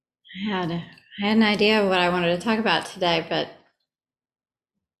I had an idea of what I wanted to talk about today, but it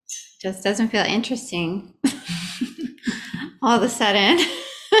just doesn't feel interesting. All of a sudden,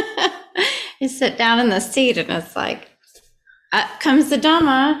 you sit down in the seat and it's like, up comes the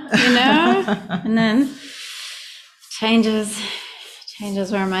Dhamma, and then changes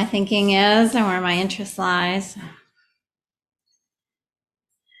where my thinking is and where my interest lies.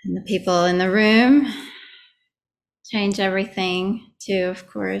 And the people in the room change everything too, of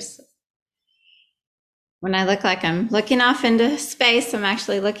course. When I look like I'm looking off into space, I'm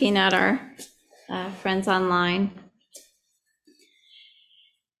actually looking at our friends online.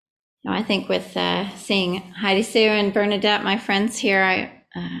 I think with seeing Heidi Sue and Bernadette, my friends here, I'd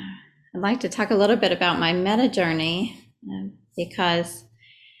like to talk a little bit about my metta journey because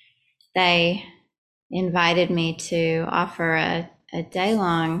they invited me to offer a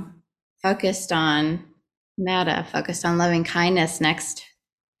day-long focused on metta, focused on loving kindness next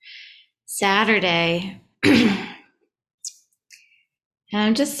Saturday. And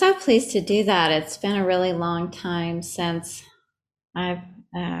I'm just so pleased to do that. It's been a really long time since I've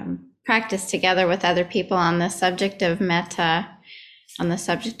practiced together with other people on the subject of metta, on the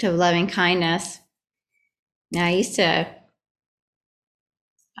subject of loving kindness. Now, I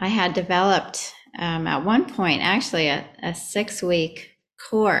had developed at one point actually a 6-week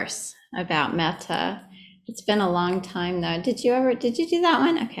course about metta. It's been a long time though. Did you do that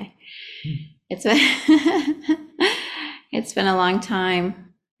one? Okay. It's been a long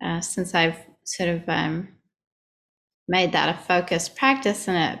time since I've sort of made that a focused practice,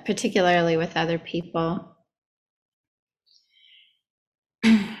 and particularly with other people.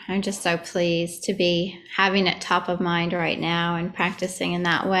 I'm just so pleased to be having it top of mind right now and practicing in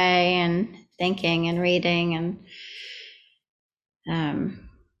that way and thinking and reading and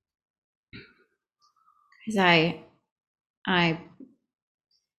because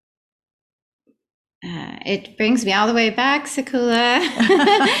it brings me all the way back, Sakula.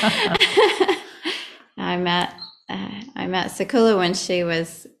 I met Sakula when she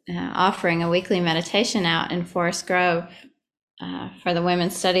was offering a weekly meditation out in Forest Grove for the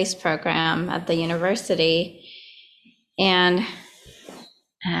Women's Studies program at the university. And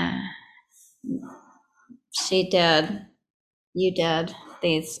you did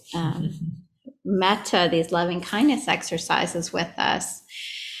these metta, these loving kindness exercises with us.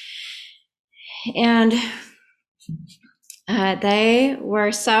 And they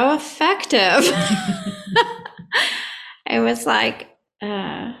were so effective. It was like,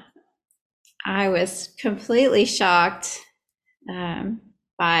 I was completely shocked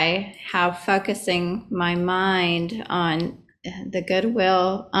by how focusing my mind on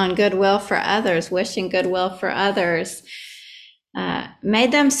goodwill for others, wishing goodwill for others,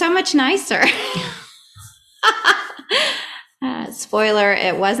 made them so much nicer. Spoiler,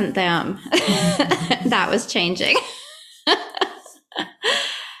 it wasn't them. That was changing.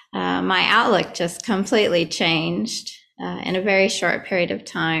 My outlook just completely changed in a very short period of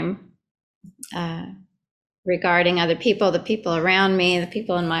time regarding other people, the people around me, the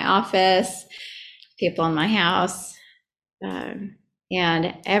people in my office, people in my house. And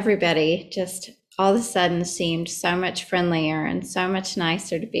everybody just all of a sudden seemed so much friendlier and so much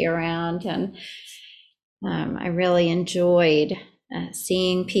nicer to be around. And I really enjoyed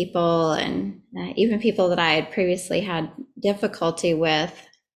seeing people, and even people that I had previously had difficulty with,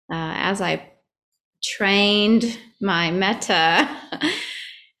 as I trained my metta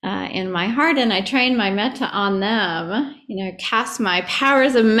in my heart, and I trained my metta on them, cast my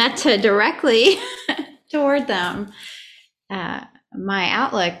powers of metta directly toward them. My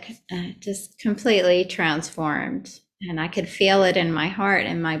outlook just completely transformed. And I could feel it in my heart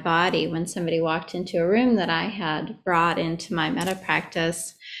and my body when somebody walked into a room that I had brought into my metta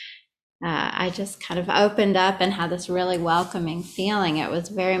practice. I just kind of opened up and had this really welcoming feeling. It was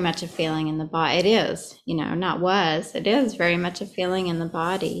very much a feeling in the body. It is, it is very much a feeling in the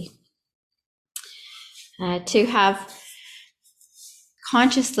body. To have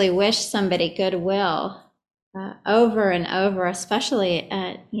consciously wished somebody goodwill over and over, especially,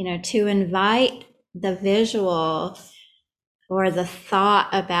 to invite the visual or the thought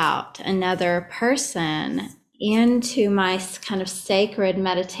about another person into my kind of sacred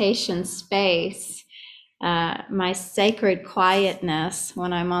meditation space, my sacred quietness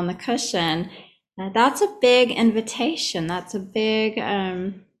when I'm on the cushion. That's a big invitation. That's a big,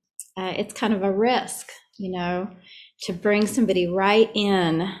 it's kind of a risk, to bring somebody right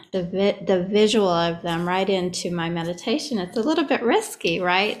in, the visual of them right into my meditation. It's a little bit risky,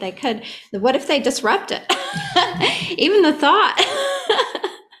 right? What if they disrupt it? Even the thought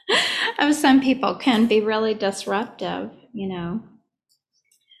of some people can be really disruptive,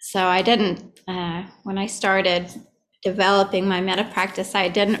 So I didn't, when I started developing my metta practice, I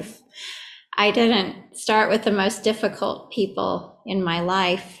didn't start with the most difficult people in my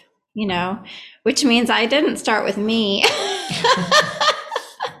life, which means I didn't start with me.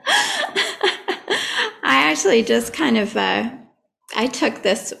 I actually just kind of, I took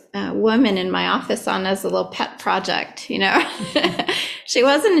this woman in my office on as a little pet project, She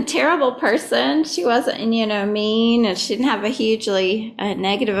wasn't a terrible person. She wasn't, mean, and she didn't have a hugely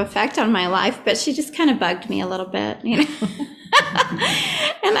negative effect on my life, but she just kind of bugged me a little bit, And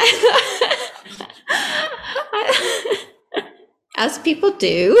as people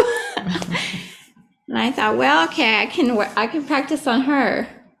do. And I thought, well, okay, I can practice on her.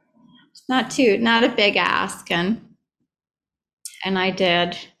 Not a big ask, and I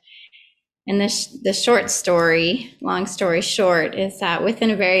did. And the short story, long story short, is that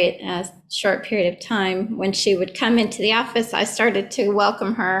within a very short period of time, when she would come into the office, I started to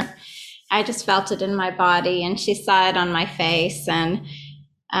welcome her. I just felt it in my body, and she saw it on my face. And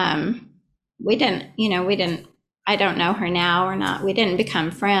we didn't, I don't know her now or not. We didn't become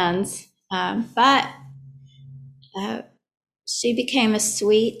friends, but she became a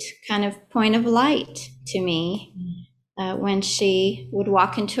sweet kind of point of light to me. When she would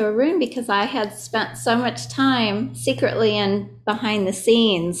walk into a room, because I had spent so much time secretly and behind the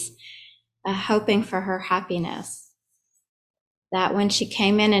scenes hoping for her happiness, that when she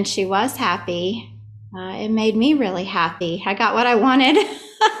came in and she was happy, it made me really happy. I got what I wanted.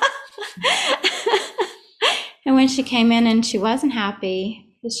 And when she came in and she wasn't happy,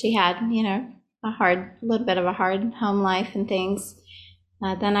 because she had, a little bit of a hard home life and things,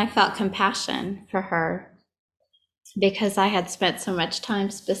 then I felt compassion for her, because I had spent so much time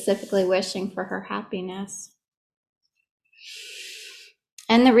specifically wishing for her happiness.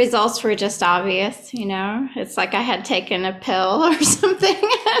 And the results were just obvious, It's like I had taken a pill or something,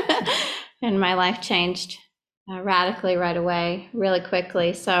 and my life changed radically right away, really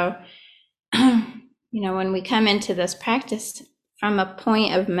quickly. So, when we come into this practice from a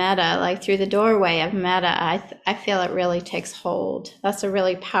point of metta, like through the doorway of metta, I feel it really takes hold. That's a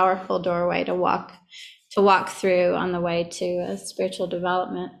really powerful doorway to walk through on the way to spiritual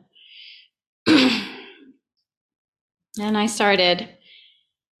development. And I started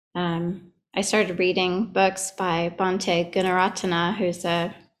reading books by Bhante Gunaratana, who's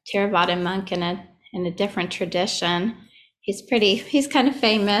a Theravada monk in a different tradition. He's kind of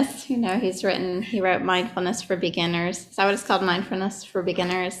famous, he wrote Mindfulness for Beginners. Is that what it's called? Mindfulness for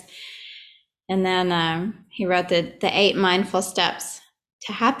Beginners. And then he wrote the 8 Mindful Steps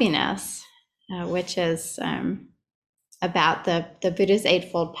to Happiness, which is about the Buddha's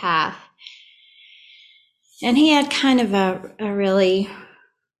Eightfold Path. And he had kind of a really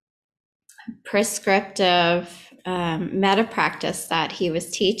prescriptive metta practice that he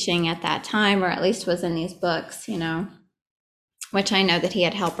was teaching at that time, or at least was in these books, which I know that he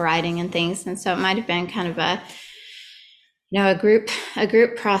had help writing and things. And so it might have been kind of a group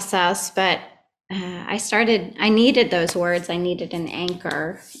process, but I needed those words. I needed an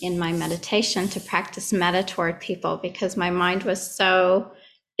anchor in my meditation to practice metta toward people, because my mind was so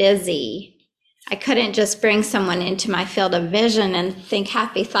busy. I couldn't just bring someone into my field of vision and think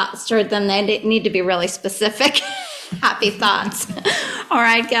happy thoughts toward them. They need to be really specific happy thoughts, or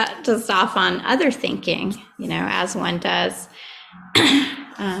I'd get just off on other thinking, as one does.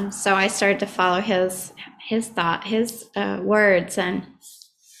 So I started to follow his words, and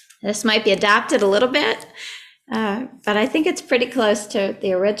this might be adapted a little bit, but I think it's pretty close to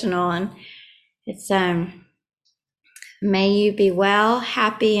the original. And it's, may you be well,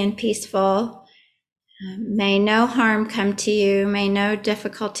 happy, and peaceful. May no harm come to you. May no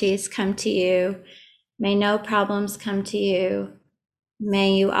difficulties come to you. May no problems come to you.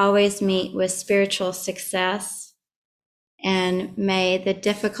 May you always meet with spiritual success. And may the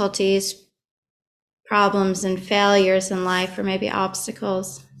difficulties, problems, and failures in life, or maybe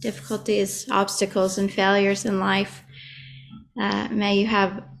difficulties, obstacles, and failures in life, may you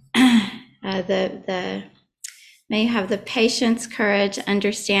have may you have the patience, courage,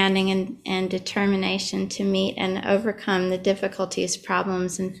 understanding, and determination to meet and overcome the difficulties,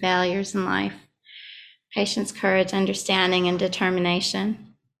 problems, and failures in life. Patience, courage, understanding, and determination.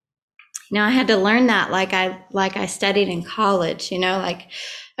 I had to learn that like I studied in college,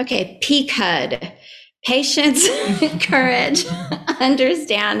 okay, PCUD, patience, courage,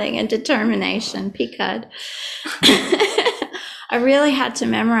 understanding, and determination, PCUD. I really had to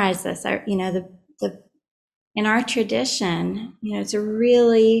memorize this. In our tradition, it's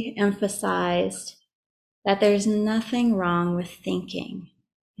really emphasized that there's nothing wrong with thinking.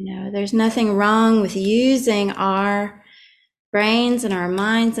 There's nothing wrong with using our brains and our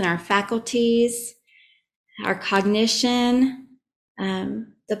minds and our faculties, our cognition.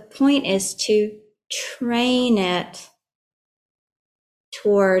 The point is to train it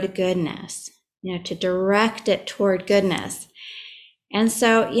toward goodness, to direct it toward goodness. And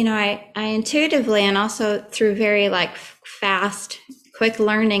so, I intuitively, and also through very fast, quick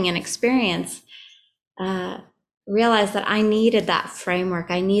learning and experience, realized that I needed that framework.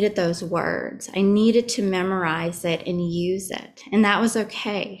 I needed those words. I needed to memorize it and use it. And that was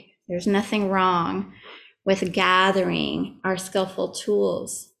okay. There's nothing wrong with gathering our skillful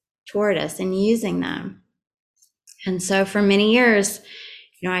tools toward us and using them. And so for many years,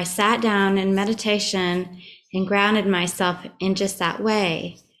 I sat down in meditation and grounded myself in just that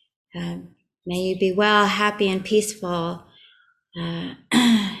way. May you be well, happy, and peaceful.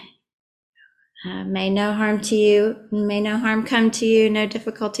 May no harm to you, may no harm come to you, no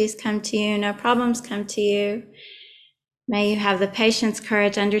difficulties come to you, no problems come to you. May you have the patience,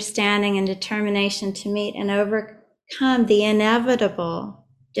 courage, understanding, and determination to meet and overcome the inevitable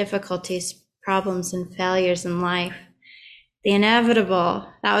difficulties, problems, and failures in life. The inevitable,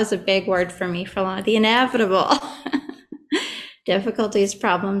 that was a big word for me for a long, the inevitable difficulties,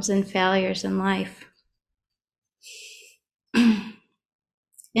 problems, and failures in life.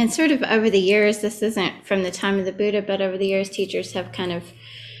 And sort of over the years, this isn't from the time of the Buddha, but over the years, teachers have kind of,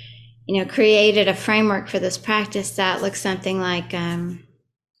 created a framework for this practice that looks something like,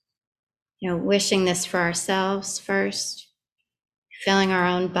 wishing this for ourselves first, filling our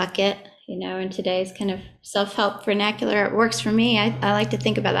own bucket, in today's kind of self-help vernacular. It works for me. I like to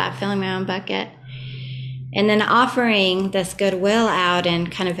think about that, filling my own bucket. And then offering this goodwill out in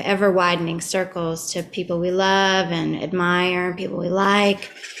kind of ever widening circles to people we love and admire, people we like,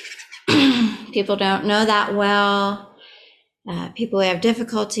 people don't know that well, people we have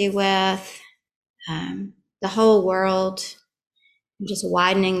difficulty with, the whole world, just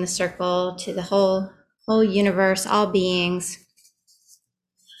widening the circle to the whole universe, all beings.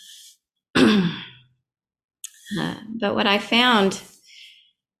 But what I found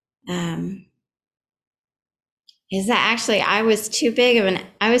is that actually I was too big of an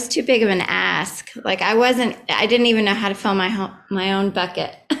ask. I didn't even know how to fill my own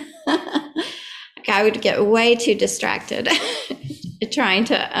bucket. I would get way too distracted trying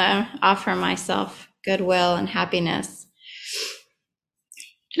to offer myself goodwill and happiness.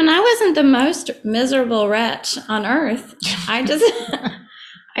 And I wasn't the most miserable wretch on earth.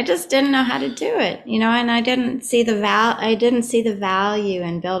 I just didn't know how to do it, and I didn't see the value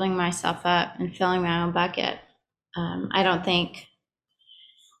in building myself up and filling my own bucket. I don't think,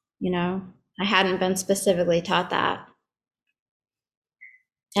 I hadn't been specifically taught that.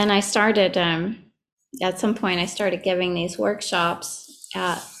 And I started, at some point, I started giving these workshops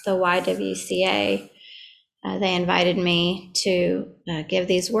at the YWCA. They invited me to give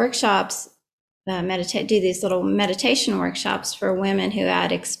these workshops, do these little meditation workshops for women who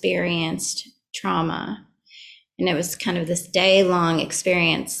had experienced trauma. And it was kind of this day-long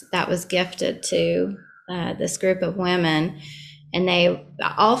experience that was gifted to this group of women, and they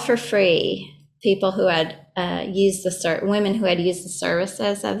all for free. People who had women who had used the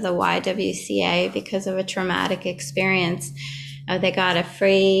services of the YWCA because of a traumatic experience, they got it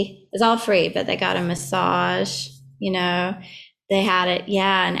was all free, but they got a massage. They had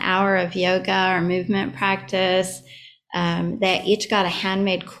an hour of yoga or movement practice. They each got a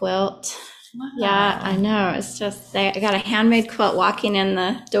handmade quilt. Wow. Yeah, I know. It's just, they got a handmade quilt walking in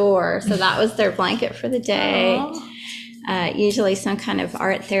the door. So that was their blanket for the day. Usually some kind of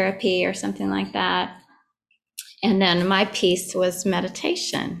art therapy or something like that. And then my piece was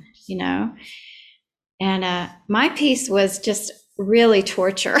meditation, and my piece was just really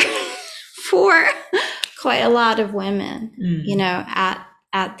torture for quite a lot of women,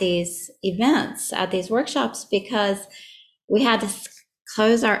 at these events, at these workshops, because we had to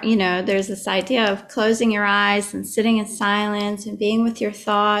close our, there's this idea of closing your eyes and sitting in silence and being with your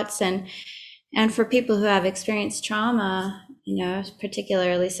thoughts. And for people who have experienced trauma,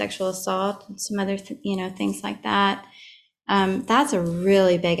 particularly sexual assault and some other, things like that, that's a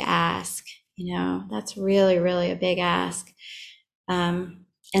really big ask, that's really, really a big ask. And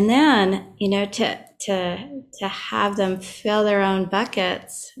then, to have them fill their own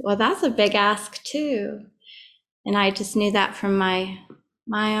buckets, well, that's a big ask too. And I just knew that from my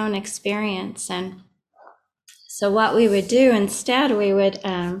own experience. And so what we would do instead, we would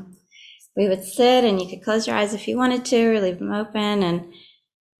sit, and you could close your eyes if you wanted to, or leave them open.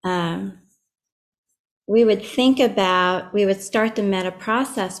 And we would start the metta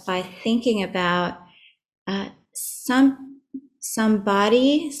process by thinking about some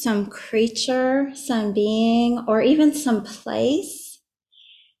somebody, some creature, some being, or even some place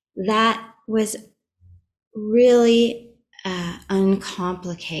that was really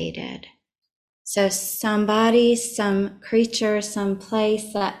uncomplicated. So somebody, some creature, some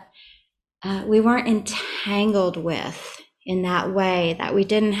place that we weren't entangled with in that way, that we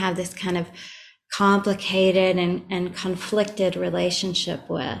didn't have this kind of complicated and conflicted relationship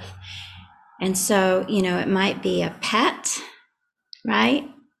with. And so, it might be a pet, right?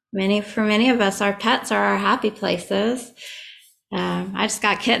 For many of us, our pets are our happy places. I just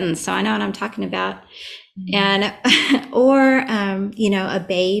got kittens, so I know what I'm talking about. And, or, a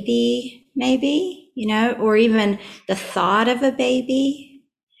baby, maybe, or even the thought of a baby,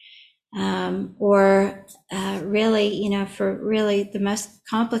 or really, for really the most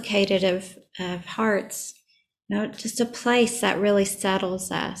complicated of hearts, just a place that really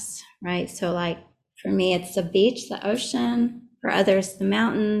settles us, right? So like for me, it's the beach, the ocean. For others, the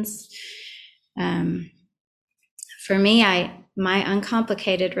mountains. For me, my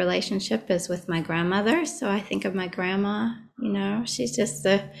uncomplicated relationship is with my grandmother. So I think of my grandma, she's just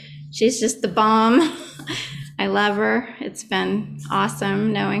the bomb. I love her. It's been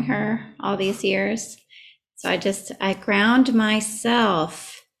awesome knowing her all these years. So I ground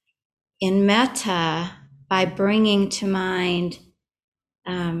myself in metta by bringing to mind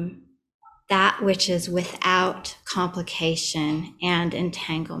that which is without complication and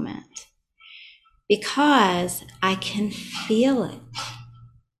entanglement, because I can feel it.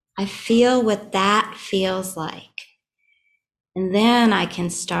 I feel what that feels like. And then I can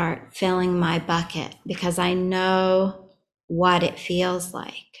start filling my bucket because I know what it feels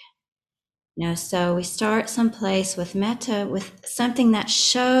like. So we start someplace with metta, with something that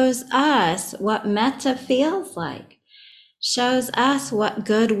shows us what metta feels like, shows us what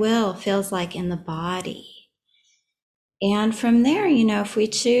goodwill feels like in the body. And from there, if we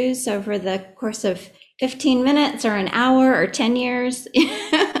choose over the course of 15 minutes or an hour or 10 years,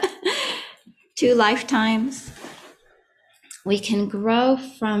 2 lifetimes, we can grow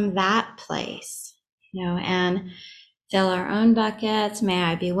from that place, and fill our own buckets. May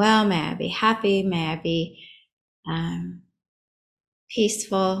I be well, may I be happy, may I be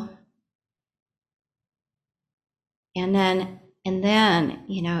peaceful. And then,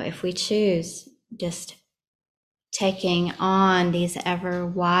 if we choose, just taking on these ever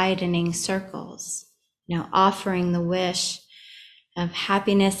widening circles, offering the wish of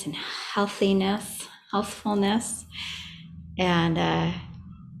happiness and healthfulness, and that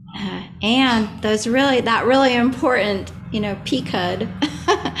really important, PCUD,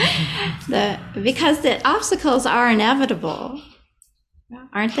 because the obstacles are inevitable,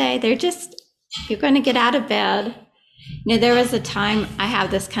 aren't they? You're going to get out of bed. There was a time I have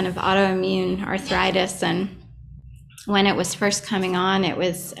this kind of autoimmune arthritis, and when it was first coming on, it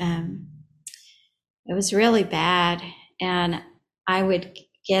was really bad, and I would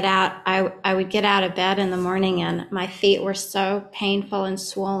get out of bed in the morning, and my feet were so painful and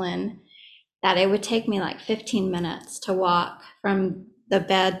swollen that it would take me like 15 minutes to walk from the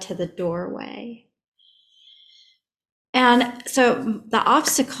bed to the doorway. And so the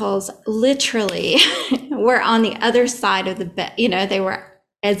obstacles literally were on the other side of the bed. They were,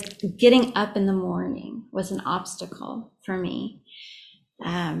 as getting up in the morning was an obstacle for me.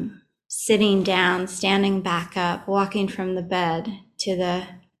 Sitting down, standing back up, walking from the bed to the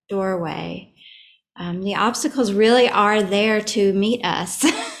doorway. The obstacles really are there to meet us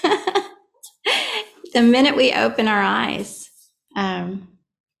the minute we open our eyes.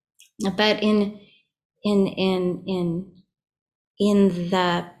 But in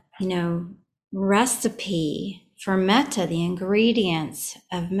the recipe for metta, the ingredients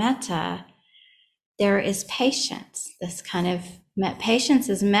of metta, there is patience. This kind of patience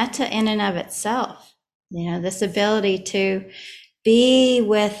is metta in and of itself. This ability to be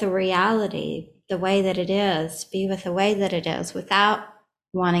with the reality the way that it is, be with the way that it is without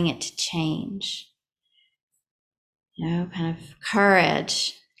wanting it to change. Kind of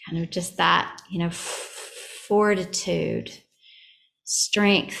courage, kind of just that, fortitude,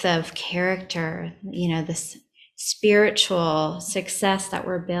 strength of character, this spiritual success that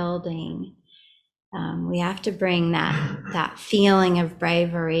we're building. We have to bring that feeling of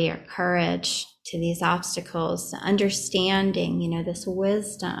bravery or courage to these obstacles, understanding, this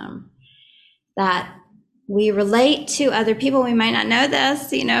wisdom that we relate to other people. We might not know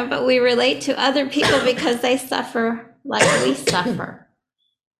this, but we relate to other people because they suffer like we suffer.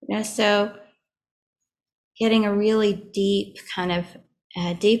 So getting a really deep kind of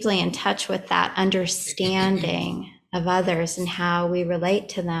deeply in touch with that understanding of others and how we relate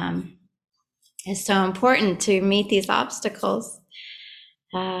to them. is so important to meet these obstacles.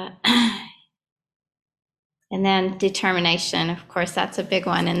 And then determination, of course, that's a big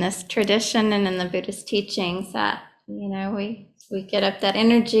one in this tradition and in the Buddhist teachings, that, we get up that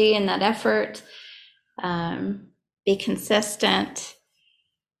energy and that effort, be consistent,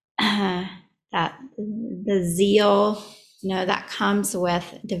 that the zeal, that comes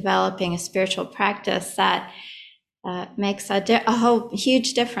with developing a spiritual practice that makes a whole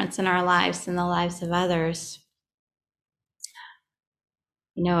huge difference in our lives and the lives of others.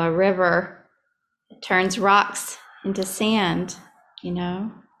 A river turns rocks into sand,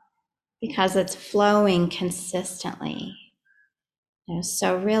 because it's flowing consistently.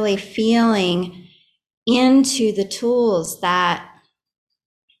 So really feeling into the tools that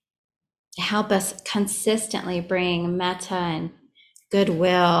help us consistently bring metta and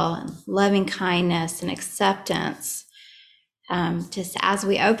goodwill and loving kindness and acceptance, just as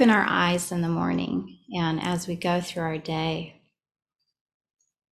we open our eyes in the morning and as we go through our day.